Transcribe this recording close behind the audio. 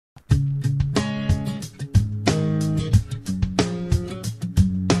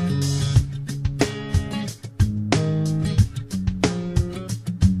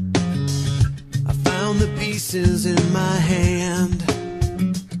pieces in my hand.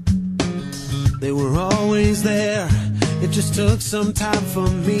 They were always there. It just took some time for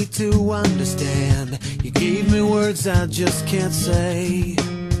me to understand. You gave me words I just can't say.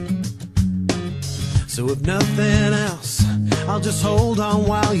 So if nothing else, I'll just hold on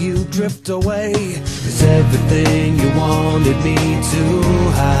while you drift away. 'Cause everything you wanted me to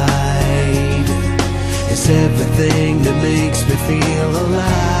hide is everything that makes me feel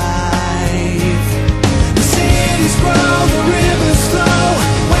alive. The cities grow, the rivers flow.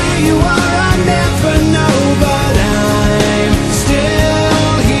 Where you are I never know, but I'm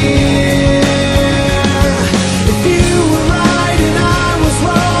still here. If you were right and I was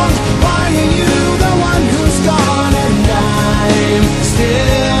wrong, why are you the one who's gone? And I'm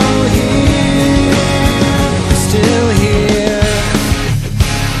still here, still here.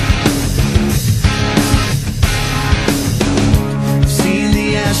 I've seen the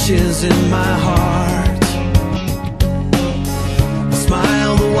ashes in my heart. I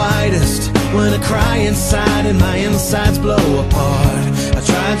smile the widest when I cry inside and my insides blow apart. I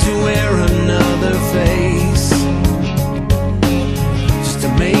tried to wear another face, just to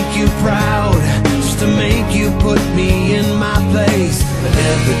make you proud, just to make you put me in my place. But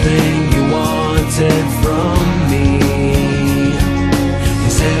everything you wanted from me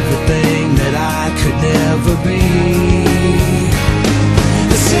is everything that I could never be.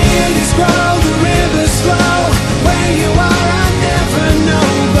 The cities grow, the rivers flow. Where you are I never know,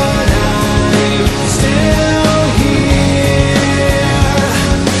 but I'm still here.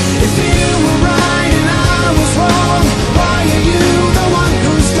 If you were right and I was wrong, why are you the one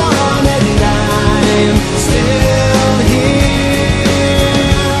who's gone? And I'm still here.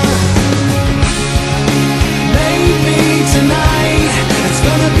 Maybe tonight it's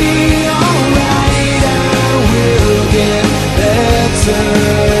gonna be alright. I will get better.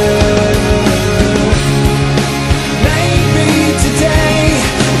 Maybe today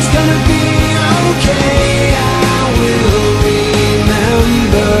it's gonna be okay. I will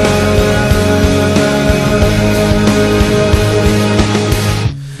remember.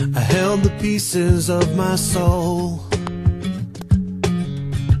 I held the pieces of my soul.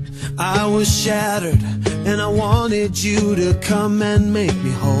 I was shattered and I wanted you to come and make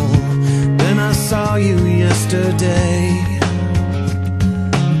me whole. Then I saw you yesterday,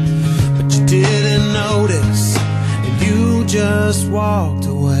 but you didn't notice and you just walked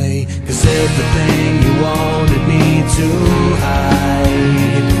away. 'Cause everything you wanted me to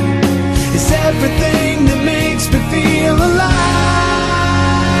hide is everything that makes me feel alive.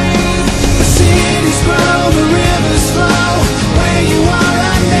 The cities grow, the rivers flow. Where you are